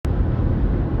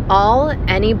All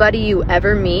anybody you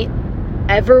ever meet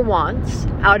ever wants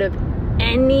out of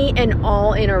any and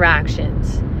all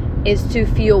interactions is to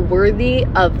feel worthy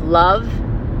of love,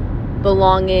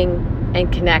 belonging,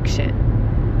 and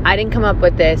connection. I didn't come up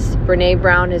with this. Brene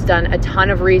Brown has done a ton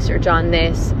of research on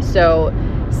this, so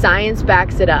science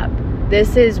backs it up.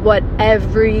 This is what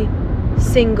every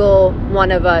single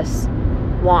one of us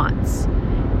wants.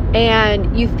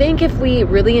 And you think if we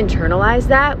really internalize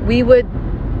that, we would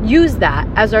use that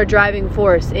as our driving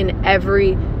force in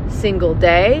every single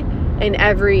day, in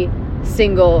every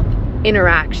single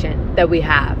interaction that we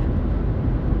have.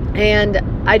 And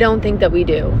I don't think that we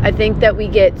do. I think that we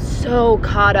get so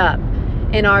caught up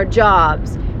in our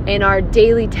jobs, in our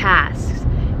daily tasks,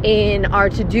 in our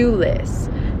to-do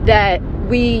lists, that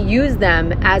we use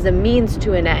them as a means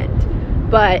to an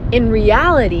end. But in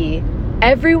reality,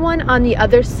 everyone on the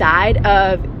other side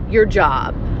of your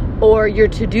job or your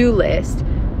to-do list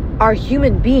are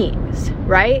human beings,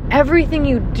 right? Everything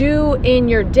you do in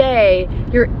your day,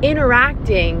 you're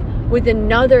interacting with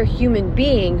another human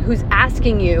being who's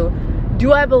asking you,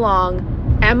 do I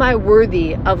belong? Am I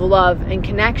worthy of love and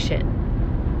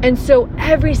connection? And so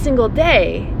every single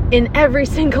day, in every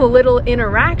single little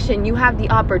interaction, you have the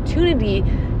opportunity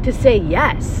to say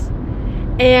yes.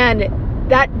 And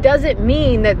that doesn't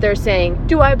mean that they're saying,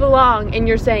 do I belong? And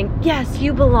you're saying, yes,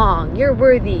 you belong. You're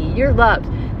worthy. You're loved.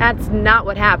 That's not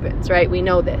what happens, right? We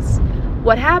know this.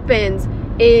 What happens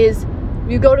is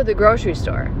you go to the grocery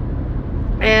store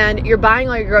and you're buying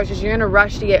all your groceries. You're in a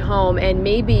rush to get home, and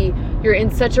maybe you're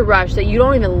in such a rush that you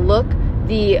don't even look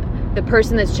the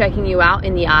person that's checking you out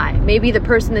in the eye. Maybe the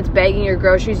person that's bagging your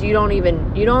groceries, you don't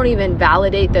even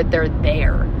validate that they're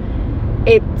there.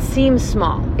 It seems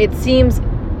small. It seems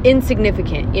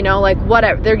insignificant, like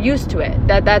whatever. They're used to it.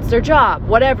 That's their job.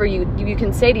 Whatever you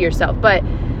can say to yourself. But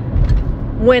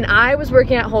when I was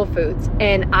working at Whole Foods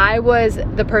and I was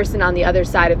the person on the other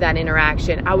side of that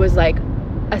interaction, I was like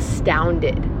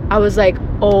astounded. I was like,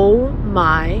 oh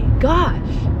my gosh.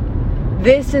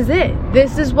 This is it.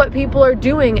 This is what people are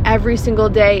doing every single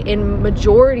day in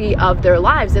majority of their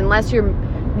lives. Unless you're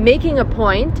making a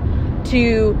point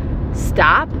to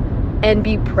stop and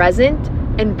be present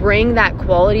and bring that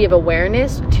quality of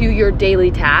awareness to your daily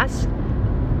tasks,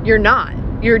 you're not.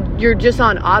 You're just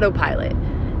on autopilot.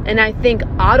 And I think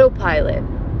autopilot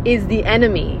is the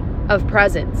enemy of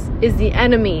presence, is the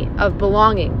enemy of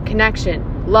belonging,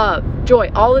 connection, love, joy,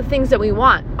 all the things that we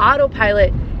want.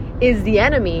 Autopilot is the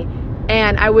enemy.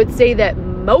 And I would say that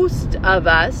most of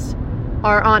us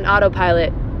are on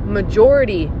autopilot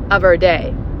majority of our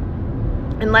day.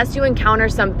 Unless you encounter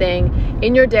something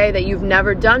in your day that you've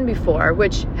never done before,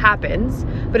 which happens,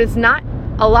 but it's not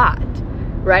a lot,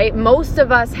 right? Most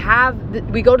of us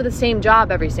we go to the same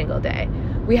job every single day.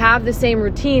 We have the same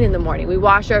routine in the morning. We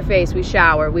wash our face, we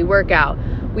shower, we work out,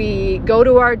 we go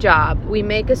to our job, we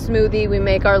make a smoothie, we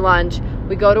make our lunch,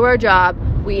 we go to our job,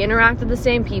 we interact with the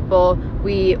same people,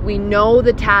 we know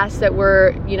the tasks that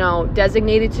we're,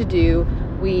 designated to do,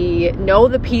 we know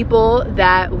the people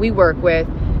that we work with,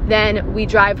 then we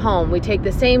drive home. We take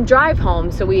the same drive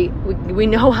home, so we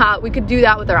know how we could do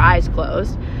that with our eyes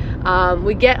closed.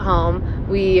 We get home,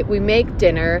 we make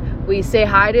dinner, we say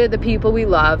hi to the people we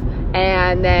love,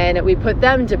 and then we put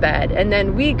them to bed, and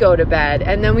then we go to bed,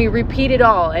 and then we repeat it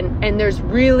all, and there's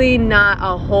really not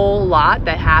a whole lot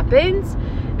that happens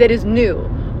that is new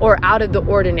or out of the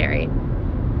ordinary.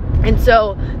 And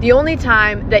so the only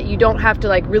time that you don't have to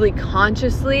really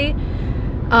consciously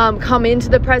come into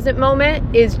the present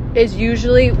moment is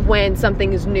usually when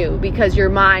something is new, because your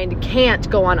mind can't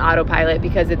go on autopilot,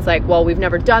 because it's like, well, we've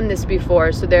never done this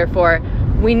before, so therefore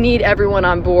we need everyone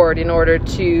on board in order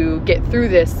to get through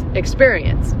this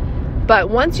experience. But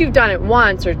once you've done it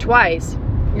once or twice,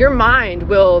 your mind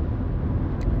will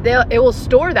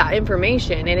store that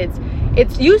information, and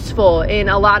it's useful in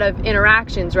a lot of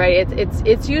interactions, right?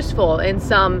 It's useful in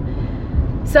some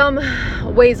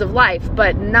ways of life,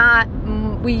 but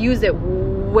we use it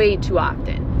way too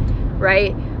often,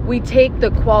 right? We take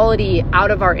the quality out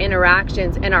of our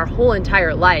interactions and our whole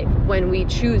entire life when we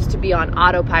choose to be on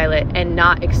autopilot and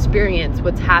not experience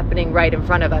what's happening right in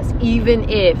front of us, even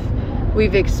if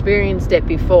we've experienced it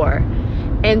before.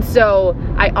 And so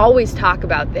I always talk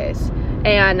about this.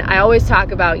 And I always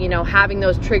talk about, having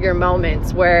those trigger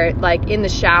moments where, in the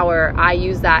shower, I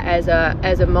use that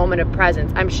as a moment of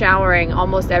presence. I'm showering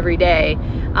almost every day.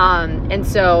 And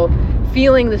so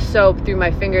feeling the soap through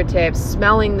my fingertips,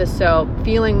 smelling the soap,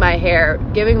 feeling my hair,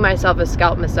 giving myself a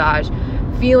scalp massage,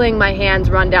 feeling my hands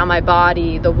run down my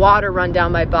body, the water run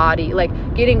down my body,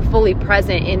 getting fully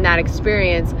present in that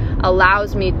experience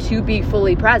allows me to be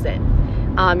fully present.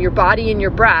 Your body and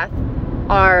your breath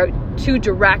are two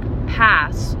direct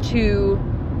paths to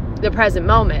the present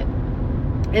moment.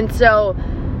 And so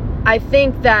I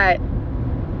think that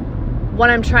what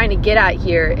I'm trying to get at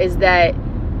here is that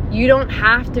you don't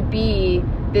have to be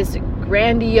this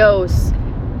grandiose,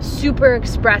 super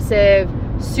expressive,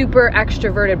 super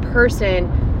extroverted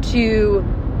person to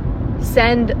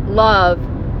send love,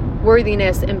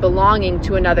 worthiness, and belonging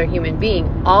to another human being.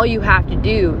 All you have to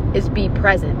do is be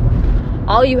present.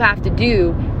 All you have to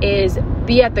do is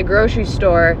be at the grocery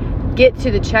store, get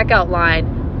to the checkout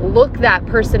line, look that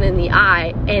person in the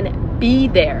eye, and be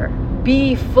there.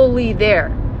 Be fully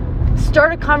there.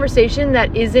 Start a conversation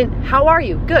that isn't, how are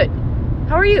you? Good.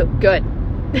 How are you? Good.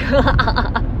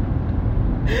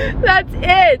 That's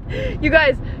it. You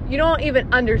guys, you don't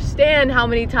even understand how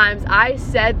many times I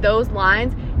said those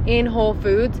lines in Whole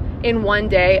Foods in one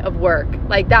day of work.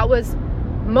 Like, that was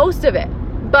most of it.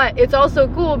 But it's also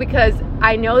cool because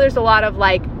I know there's a lot of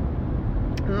like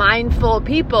mindful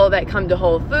people that come to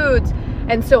Whole Foods.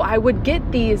 And so I would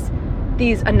get these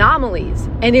anomalies,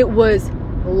 and it was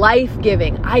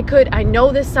life-giving. I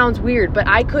know this sounds weird, but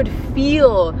I could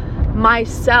feel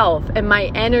myself and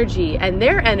my energy and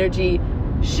their energy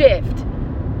shift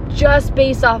just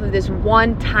based off of this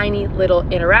one tiny little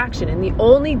interaction. And the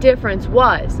only difference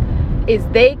is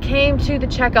they came to the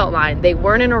checkout line. They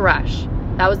weren't in a rush.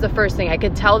 That was the first thing. I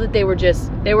could tell that they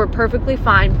were perfectly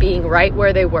fine being right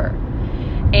where they were.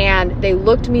 And they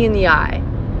looked me in the eye.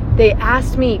 They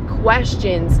asked me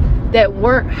questions that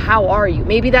weren't, how are you?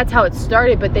 Maybe that's how it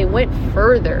started, but they went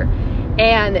further.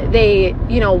 And they,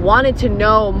 wanted to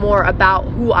know more about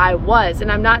who I was.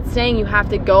 And I'm not saying you have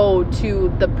to go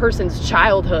to the person's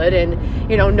childhood and,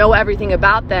 know everything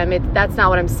about them. That's not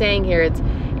what I'm saying here.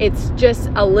 It's just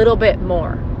a little bit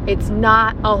more. It's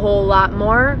not a whole lot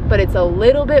more, but it's a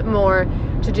little bit more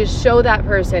to just show that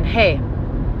person, hey,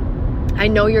 I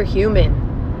know you're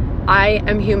human. I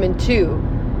am human too.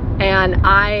 And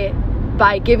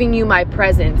by giving you my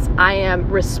presence, I am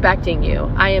respecting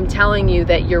you. I am telling you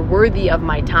that you're worthy of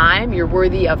my time. You're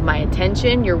worthy of my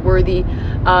attention. You're worthy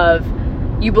of,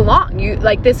 you belong.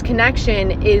 This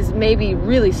connection is maybe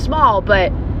really small,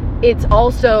 but it's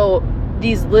also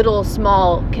these little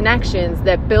small connections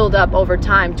that build up over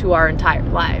time to our entire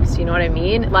lives. You know what I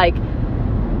mean? Like,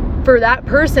 for that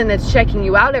person that's checking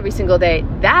you out every single day,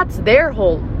 that's their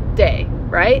whole day,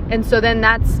 right? And so then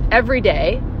that's every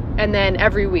day, and then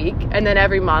every week, and then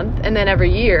every month, and then every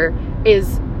year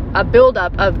is a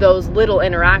buildup of those little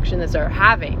interactions that they're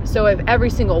having. So if every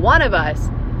single one of us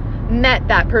met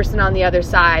that person on the other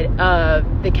side of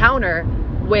the counter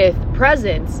with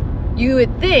presence, you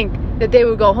would think that they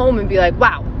would go home and be like,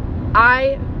 wow,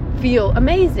 I feel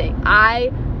amazing.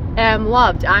 I am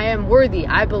loved. I am worthy.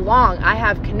 I belong. I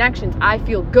have connections. I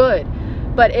feel good.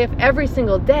 But if every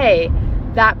single day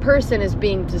that person is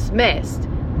being dismissed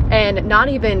and not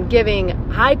even giving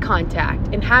eye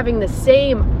contact and having the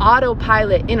same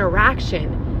autopilot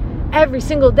interaction, every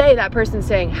single day that person's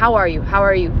saying, how are you? How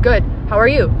are you? Good. How are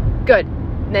you? Good.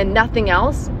 And then nothing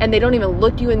else. And they don't even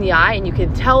look you in the eye, and you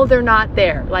can tell they're not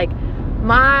there. Like,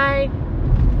 my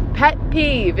pet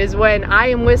peeve is when I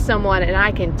am with someone and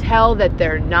I can tell that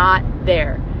they're not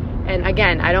there. And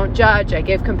again, I don't judge, I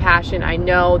give compassion. I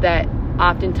know that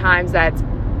oftentimes that's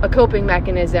a coping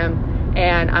mechanism,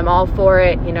 and I'm all for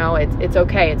it. It's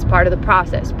okay. It's part of the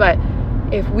process. But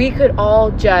if we could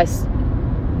all just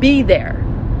be there,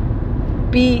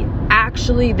 be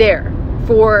actually there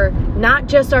for not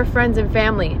just our friends and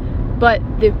family, but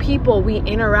the people we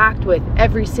interact with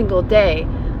every single day,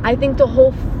 I think the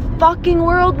whole fucking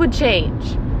world would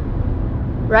change,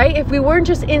 right? If we weren't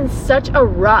just in such a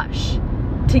rush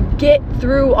to get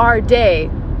through our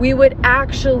day, we would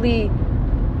actually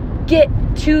get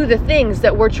to the things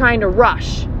that we're trying to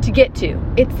rush to get to.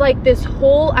 It's like this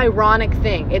whole ironic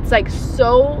thing. It's like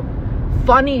so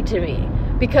funny to me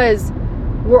because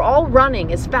we're all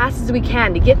running as fast as we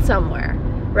can to get somewhere,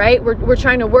 right? We're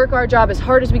trying to work our job as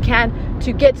hard as we can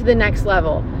to get to the next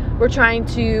level. We're trying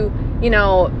to,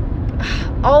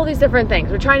 all these different things.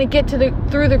 We're trying to get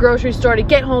through the grocery store, to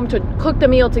get home, to cook the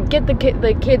meal, to get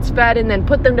the kids fed, and then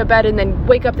put them to bed, and then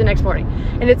wake up the next morning.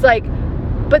 And it's like,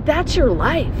 but that's your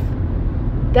life.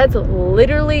 That's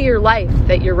literally your life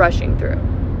that you're rushing through.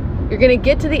 You're going to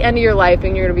get to the end of your life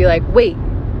and you're going to be like, wait,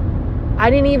 I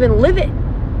didn't even live it.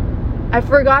 I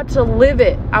forgot to live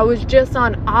it. I was just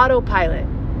on autopilot.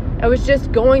 I was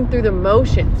just going through the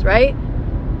motions, right?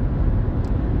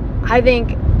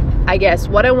 I guess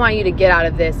what I want you to get out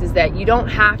of this is that you don't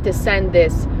have to send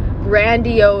this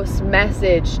grandiose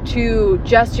message to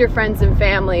just your friends and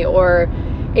family, or,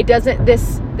 It doesn't,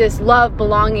 this love,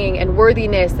 belonging, and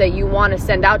worthiness that you want to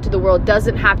send out to the world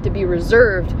doesn't have to be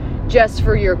reserved just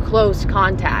for your close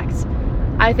contacts.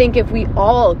 I think if we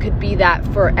all could be that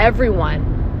for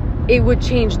everyone, it would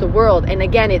change the world. And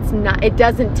again, it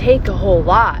doesn't take a whole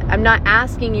lot. I'm not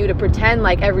asking you to pretend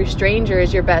like every stranger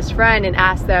is your best friend and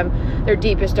ask them their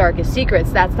deepest, darkest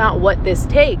secrets. That's not what this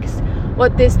takes.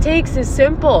 What this takes is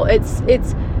simple.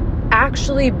 It's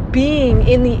actually being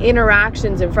in the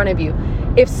interactions in front of you.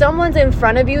 If someone's in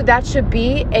front of you, that should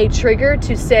be a trigger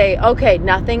to say, okay,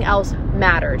 nothing else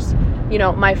matters.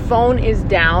 My phone is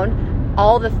down.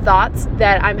 All the thoughts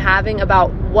that I'm having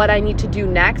about what I need to do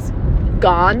next,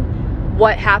 gone.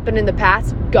 What happened in the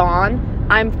past, gone.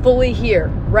 I'm fully here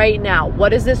right now. What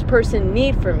does this person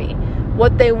need from me?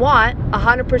 What they want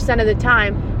 100% of the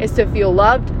time is to feel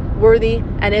loved, worthy,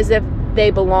 and as if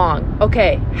they belong.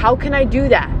 Okay, how can I do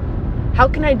that? How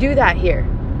can I do that here?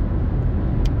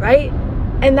 Right?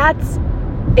 And it's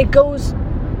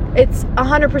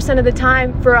 100% of the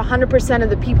time for 100% of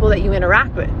the people that you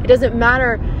interact with. It doesn't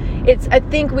matter. I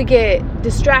think we get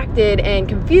distracted and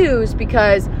confused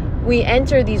because we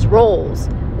enter these roles.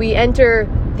 We enter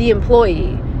the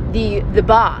employee, the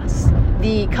boss,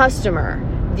 the customer,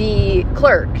 the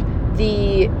clerk,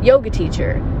 the yoga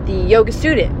teacher, the yoga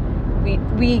student.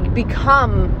 We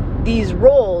become these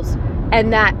roles,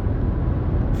 and that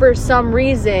for some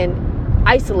reason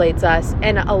isolates us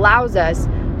and allows us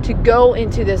to go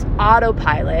into this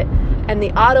autopilot, and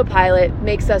the autopilot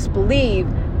makes us believe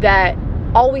that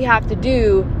all we have to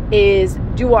do is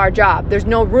do our job. There's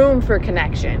no room for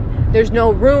connection. There's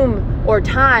no room or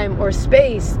time or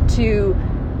space to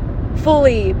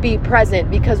fully be present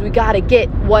because we got to get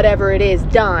whatever it is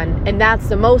done, and that's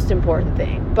the most important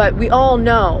thing. But we all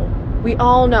know,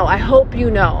 I hope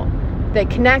you know, that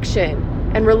connection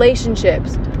and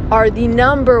relationships are the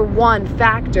number one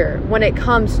factor when it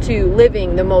comes to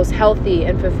living the most healthy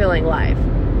and fulfilling life.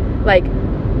 Like,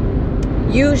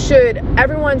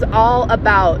 everyone's all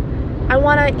about, I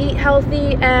want to eat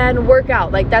healthy and work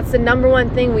out. Like, that's the number one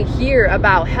thing we hear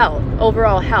about health,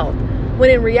 overall health. When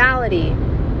in reality,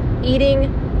 eating,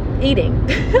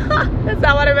 that's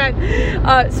not what I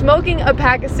meant. Smoking a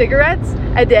pack of cigarettes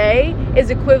a day is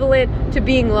equivalent to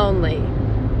being lonely.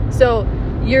 So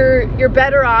you're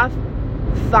better off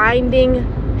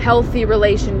finding healthy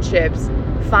relationships,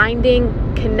 finding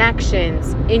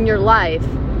connections in your life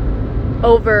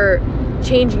over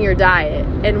changing your diet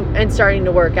and starting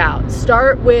to work out.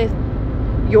 Start with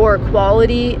your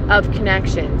quality of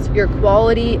connections, your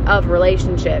quality of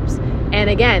relationships. And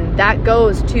again, that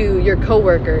goes to your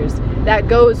coworkers, that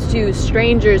goes to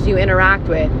strangers you interact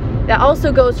with, that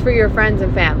also goes for your friends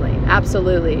and family,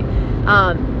 absolutely.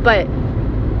 But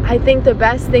I think the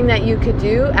best thing that you could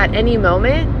do at any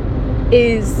moment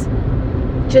is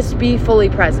just be fully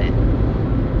present.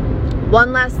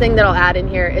 One last thing that I'll add in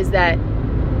here is that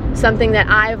something that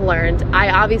I've learned, I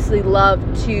obviously love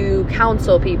to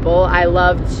counsel people. I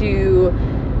love to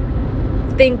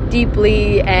think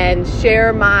deeply and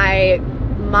share my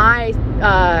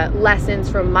lessons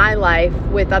from my life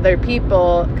with other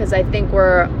people, because I think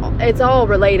it's all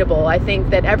relatable. I think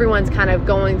that everyone's kind of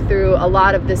going through a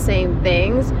lot of the same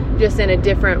things, just in a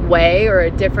different way, or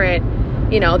a different,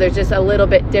 there's just a little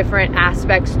bit different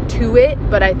aspects to it.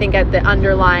 But I think at the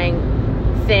underlying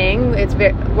thing,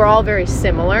 we're all very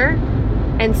similar.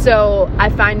 And so I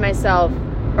find myself,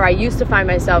 or I used to find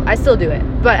myself, I still do it,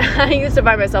 but I used to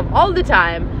find myself all the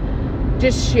time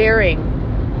just sharing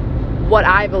what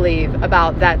I believe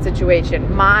about that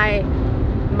situation, my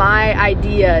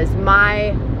ideas,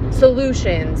 my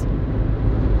solutions.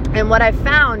 And what I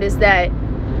found is that,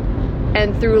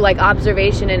 and through like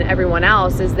observation in everyone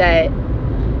else, is that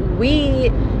we,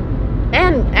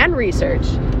 and research,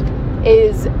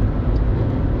 is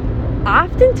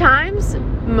oftentimes,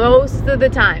 most of the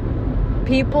time,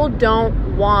 people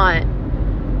don't want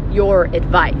your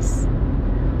advice.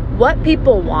 What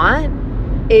people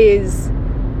want is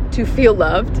to feel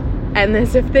loved and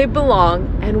as if they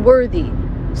belong and worthy.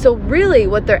 So really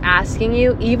what they're asking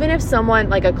you, even if someone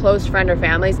like a close friend or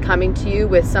family is coming to you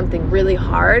with something really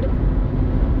hard,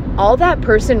 all that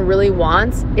person really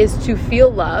wants is to feel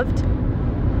loved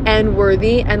and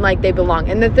worthy and like they belong,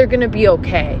 and that they're going to be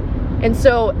okay. And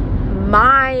so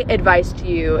my advice to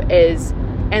you is,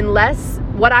 unless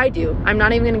what I do, I'm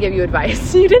not even going to give you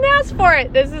advice. You didn't ask for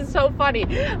it. This is so funny.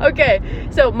 Okay.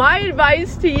 So my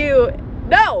advice to you,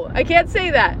 no, I can't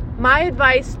say that. My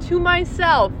advice to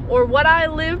myself, or what I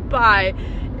live by,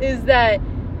 is that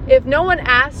if no one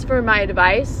asks for my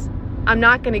advice, I'm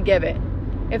not going to give it.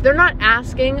 If they're not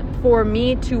asking for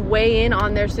me to weigh in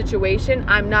on their situation,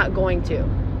 I'm not going to.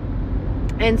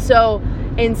 And so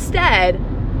instead,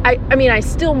 I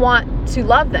still want to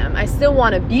love them. I still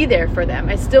want to be there for them.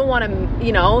 I still want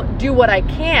to, do what I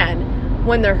can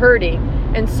when they're hurting.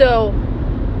 And so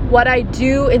what I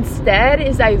do instead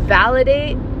is I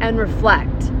validate and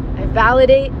reflect. I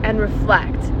validate and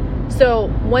reflect. So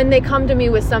when they come to me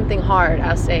with something hard,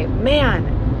 I'll say,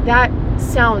 man, that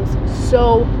sounds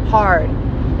so hard.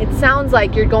 It sounds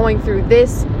like you're going through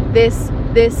this, and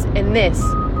this.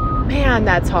 Man,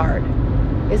 that's hard.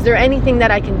 Is there anything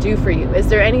that I can do for you? Is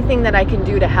there anything that I can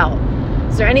do to help?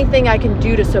 Is there anything I can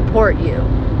do to support you?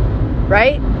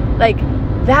 Right? Like,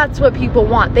 that's what people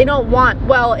want. They don't want,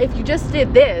 well, if you just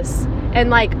did this,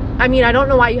 and I don't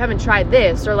know why you haven't tried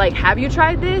this, or have you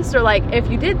tried this? Or if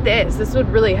you did this would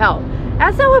really help.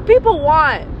 That's not what people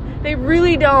want. They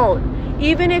really don't.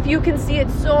 Even if you can see it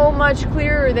so much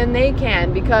clearer than they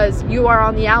can because you are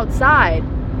on the outside.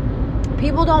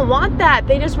 People don't want that.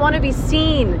 They just want to be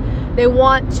seen. They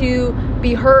want to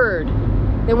be heard.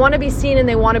 They want to be seen and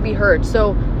they want to be heard.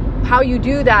 So how you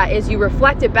do that is you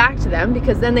reflect it back to them,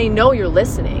 because then they know you're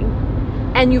listening,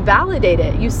 and you validate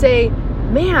it. You say,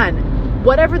 man,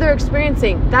 whatever they're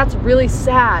experiencing, that's really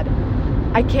sad.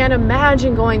 I can't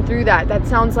imagine going through that. That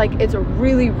sounds like it's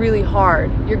really, really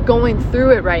hard. You're going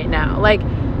through it right now.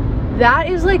 That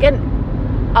is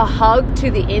a hug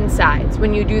to the insides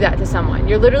when you do that to someone.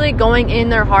 You're literally going in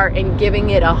their heart and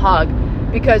giving it a hug,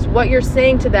 because what you're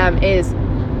saying to them is,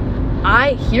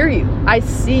 I hear you. I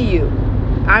see you.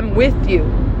 I'm with you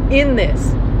in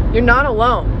this. You're not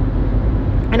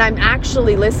alone. And I'm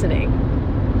actually listening.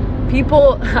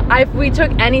 People, if we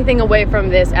took anything away from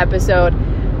this episode,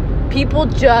 people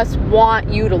just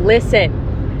want you to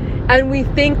listen. And we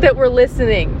think that we're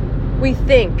listening. We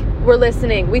think we're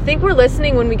listening. We think we're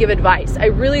listening when we give advice. I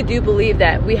really do believe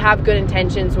that we have good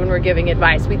intentions when we're giving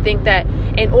advice. We think that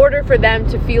in order for them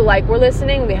to feel like we're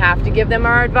listening, we have to give them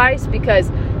our advice, because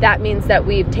that means that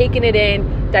we've taken it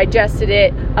in, digested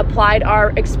it, applied our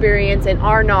experience and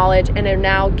our knowledge, and are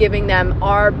now giving them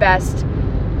our best,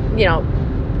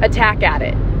 attack at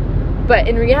it. But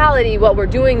in reality, what we're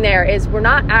doing there is we're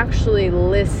not actually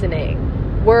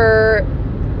listening. We're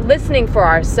listening for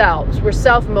ourselves. We're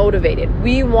self-motivated.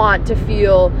 We want to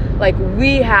feel like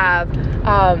we have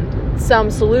some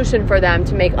solution for them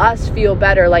to make us feel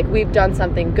better, like we've done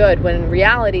something good, when in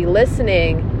reality,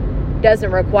 listening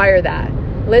doesn't require that.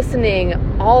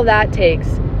 Listening, all that takes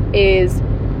is,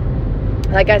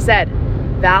 like I said,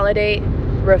 validate,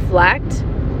 reflect,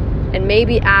 and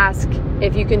maybe ask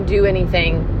if you can do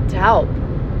anything to help.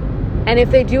 And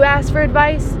if they do ask for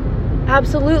advice,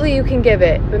 absolutely you can give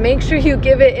it, but make sure you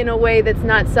give it in a way that's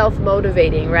not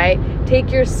self-motivating, right?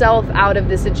 Take yourself out of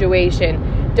the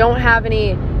situation. Don't have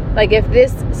any, if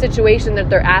this situation that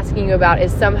they're asking you about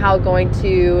is somehow going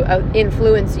to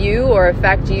influence you or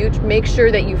affect you, make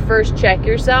sure that you first check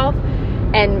yourself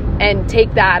and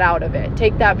take that out of it.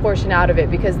 Take that portion out of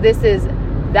it, because this is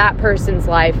that person's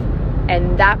life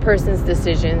and that person's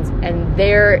decisions and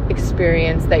their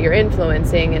experience that you're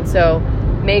influencing. And so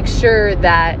make sure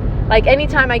that,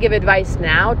 anytime I give advice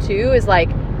now too, is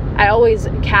I always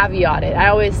caveat it. I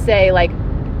always say,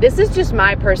 this is just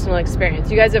my personal experience.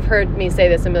 You guys have heard me say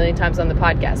this a million times on the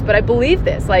podcast, but I believe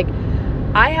this.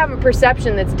 I have a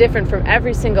perception that's different from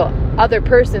every single other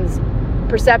person's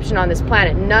perception on this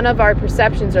planet. None of our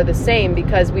perceptions are the same,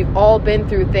 because we've all been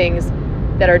through things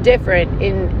that are different,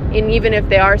 in even if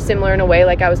they are similar in a way,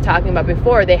 like I was talking about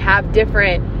before, they have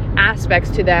different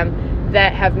aspects to them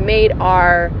that have made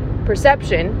our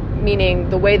perception,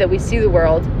 meaning the way that we see the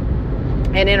world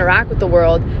and interact with the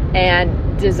world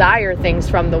and desire things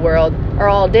from the world, are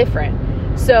all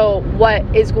different. So what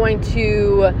is going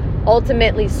to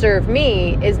ultimately serve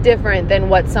me is different than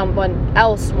what someone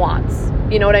else wants.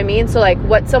 You know what I mean? So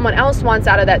what someone else wants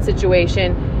out of that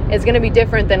situation is going to be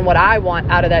different than what I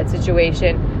want out of that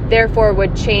situation. Therefore,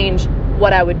 would change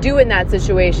what I would do in that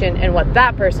situation and what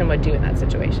that person would do in that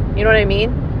situation. You know what I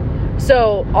mean?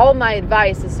 So all my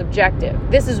advice is subjective.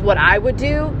 This is what I would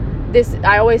do.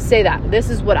 I always say that. This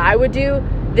is what I would do.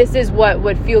 This is what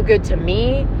would feel good to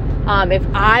me. If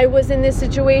I was in this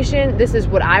situation, this is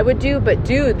what I would do. But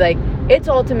dude, it's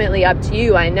ultimately up to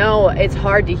you. I know it's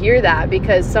hard to hear that,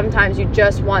 because sometimes you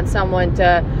just want someone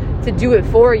to do it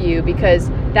for you, because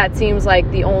that seems like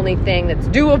the only thing that's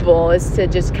doable is to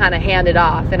just kind of hand it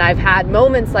off. And I've had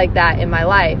moments like that in my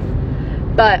life.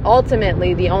 But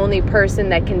ultimately, the only person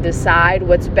that can decide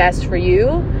what's best for you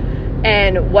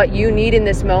and what you need in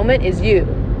this moment is you.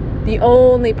 The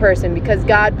only person, because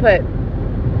God put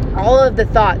all of the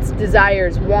thoughts,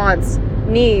 desires, wants,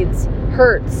 needs,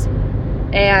 hurts,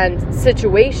 and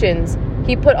situations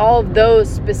He put all of those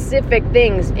specific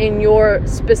things in your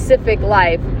specific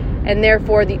life, and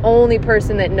therefore the only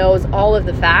person that knows all of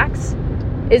the facts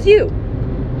is you.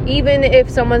 Even if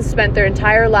someone spent their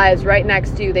entire lives right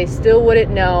next to you, they still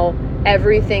wouldn't know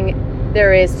everything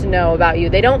there is to know about you.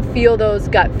 They don't feel those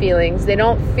gut feelings. They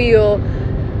don't feel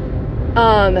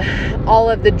all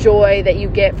of the joy that you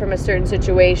get from a certain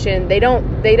situation. They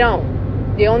don't.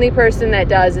 The only person that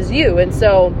does is you. And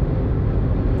so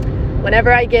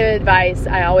whenever I give advice,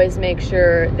 I always make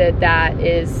sure that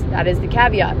is the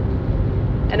caveat.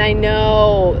 And I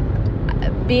know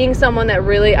being someone that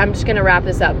really, I'm just going to wrap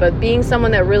this up, but being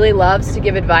someone that really loves to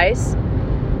give advice,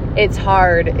 it's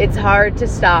hard. It's hard to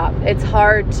stop. It's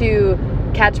hard to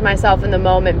catch myself in the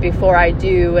moment before I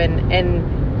do. And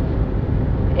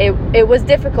it was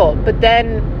difficult. But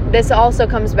then this also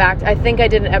comes back. I think I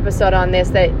did an episode on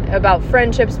this about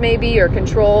friendships maybe, or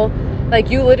control. Like,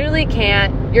 you literally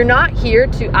can't, you're not here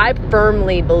to, I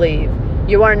firmly believe,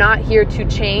 you are not here to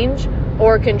change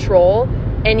or control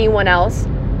anyone else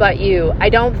but you. I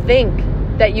don't think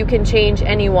that you can change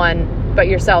anyone but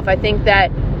yourself. I think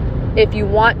that if you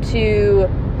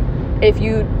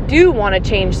do want to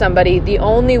change somebody, the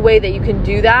only way that you can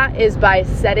do that is by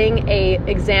setting a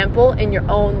example in your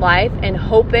own life and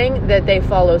hoping that they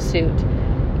follow suit.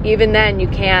 Even then, you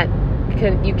can't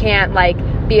like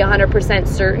be 100%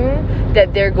 certain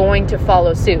that they're going to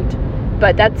follow suit.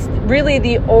 But that's really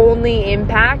the only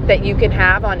impact that you can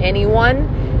have on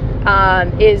anyone,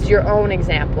 is your own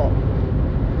example,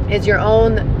 is your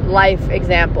own life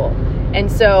example.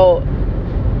 And so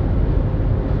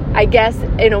I guess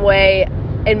in a way,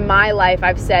 in my life,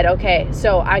 I've said, okay,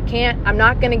 so I'm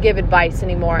not going to give advice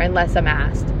anymore unless I'm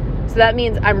asked. So that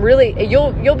means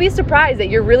you'll be surprised that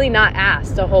you're really not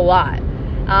asked a whole lot.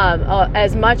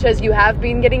 As much as you have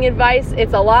been getting advice,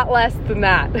 it's a lot less than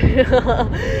that.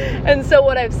 And so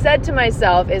what I've said to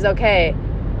myself is, okay,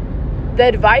 the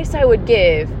advice I would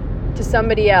give to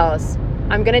somebody else,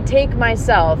 I'm going to take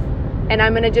myself and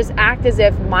I'm going to just act as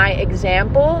if my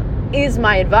example is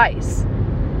my advice,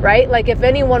 right? Like, if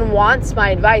anyone wants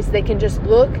my advice, they can just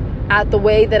look at the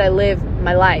way that I live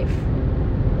my life.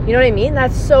 You know what I mean?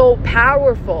 That's so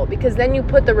powerful, because then you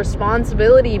put the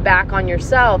responsibility back on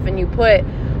yourself, and you put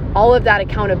all of that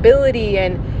accountability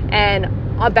and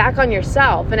back on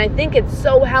yourself. And I think it's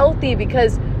so healthy,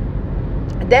 because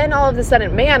then all of a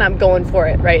sudden, man, I'm going for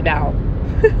it right now.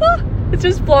 It's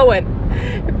just flowing.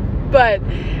 But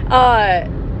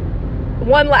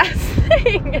one last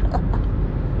thing.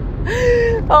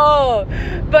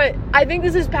 But I think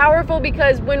this is powerful,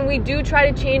 because when we do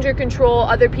try to change or control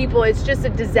other people, it's just a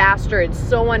disaster. It's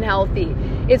so unhealthy.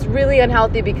 It's really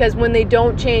unhealthy, because when they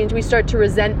don't change, we start to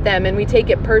resent them, and we take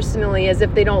it personally as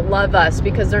if they don't love us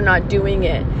because they're not doing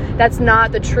it. That's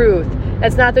not the truth.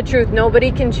 That's not the truth.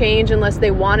 Nobody can change unless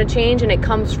they want to change, and it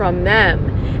comes from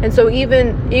them. And so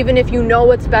even if you know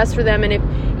what's best for them, and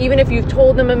even if you've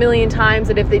told them a million times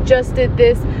that if they just did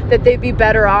this, that they'd be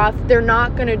better off, they're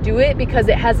not going to do it, because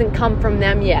it hasn't come from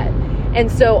them yet. And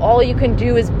so all you can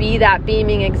do is be that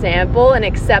beaming example and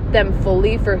accept them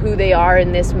fully for who they are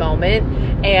in this moment,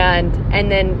 and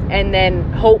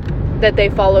then hope that they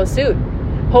follow suit.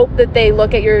 Hope that they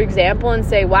look at your example and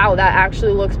say, wow, that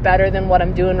actually looks better than what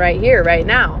I'm doing right here, right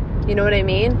now. You know what I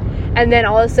mean? And then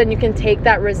all of a sudden you can take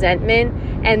that resentment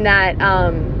and that,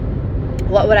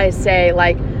 what would I say?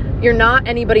 Like, you're not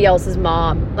anybody else's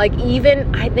mom. Like,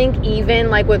 I think even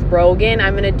like with Rogan,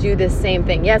 I'm going to do this same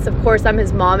thing. Yes, of course, I'm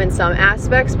his mom in some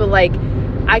aspects, but like,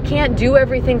 I can't do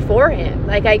everything for him.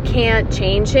 Like, I can't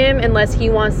change him unless he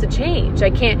wants to change.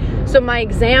 I can't. So my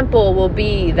example will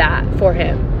be that for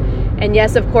him. And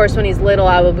yes, of course, when he's little,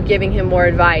 I will be giving him more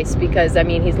advice, because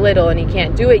he's little and he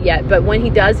can't do it yet. But when he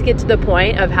does get to the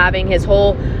point of having his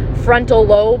whole frontal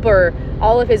lobe or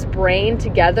all of his brain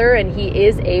together, and he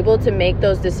is able to make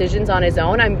those decisions on his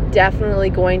own, I'm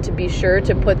definitely going to be sure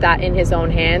to put that in his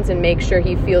own hands and make sure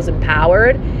he feels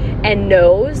empowered and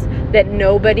knows that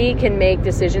nobody can make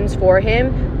decisions for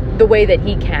him the way that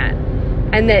he can.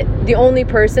 And that the only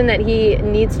person that he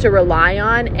needs to rely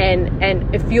on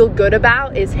and feel good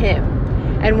about is him.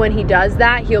 And when he does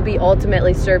that, he'll be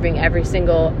ultimately serving every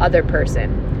single other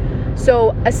person.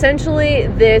 So essentially,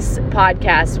 this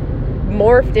podcast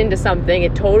morphed into something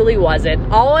it totally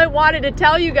wasn't. All I wanted to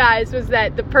tell you guys was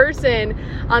that the person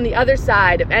on the other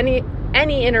side of any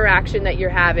interaction that you're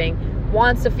having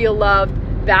wants to feel loved,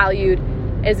 valued,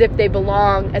 as if they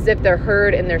belong, as if they're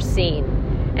heard and they're seen.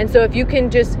 And so if you can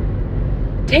just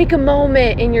take a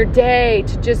moment in your day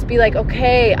to just be like,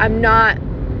 okay, I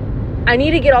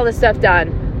need to get all this stuff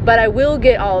done, but I will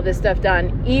get all of this stuff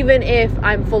done even if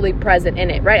I'm fully present in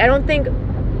it, right? I don't think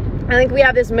I think we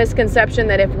have this misconception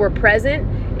that if we're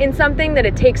present in something that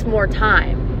it takes more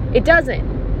time. It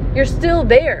doesn't. You're still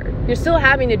there. You're still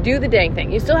having to do the dang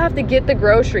thing. You still have to get the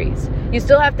groceries. You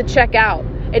still have to check out.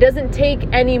 It doesn't take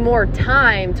any more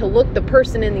time to look the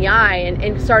person in the eye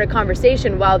and start a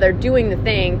conversation while they're doing the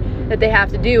thing that they have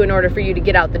to do in order for you to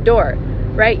get out the door,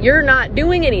 right? You're not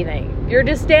doing anything. You're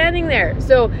just standing there.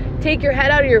 So take your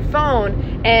head out of your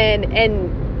phone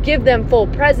and give them full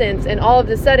presence, and all of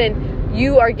a sudden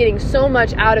you are getting so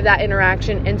much out of that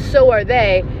interaction, and so are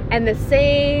they, and the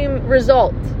same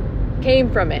result came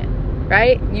from it,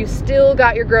 right? You still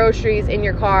got your groceries in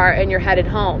your car and you're headed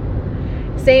home.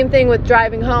 Same thing with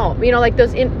driving home. You know, like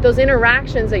those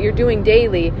interactions that you're doing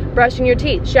daily, brushing your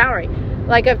teeth, showering.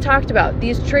 Like I've talked about,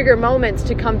 these trigger moments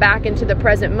to come back into the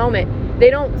present moment. They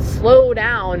don't slow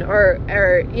down or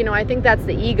you know, I think that's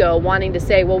the ego wanting to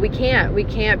say, well, we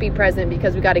can't be present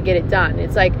because we got to get it done.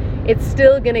 It's like, it's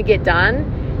still going to get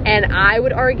done. And I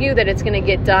would argue that it's going to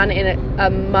get done in a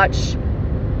much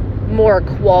more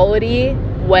quality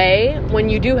way when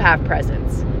you do have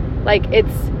presence. Like,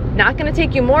 it's not going to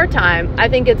take you more time. I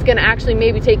think it's going to actually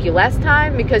maybe take you less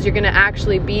time, because you're going to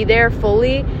actually be there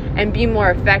fully and be more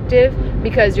effective,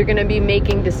 because you're going to be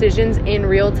making decisions in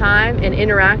real time and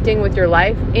interacting with your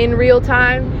life in real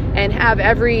time and have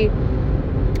every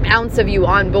ounce of you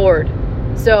on board.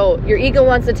 So your ego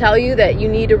wants to tell you that you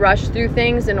need to rush through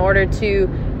things in order to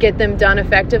get them done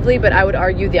effectively, but I would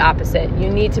argue the opposite. You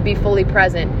need to be fully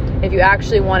present if you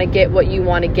actually want to get what you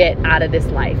want to get out of this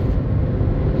life.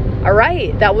 All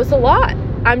right, that was a lot.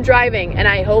 I'm driving, and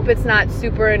I hope it's not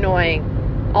super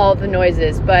annoying, all of the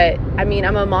noises, but I mean,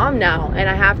 I'm a mom now, and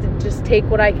I have to just take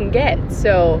what I can get.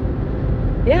 So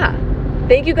yeah,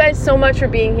 thank you guys so much for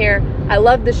being here. I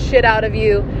love the shit out of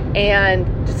you, and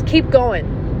just keep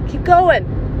going. Keep going.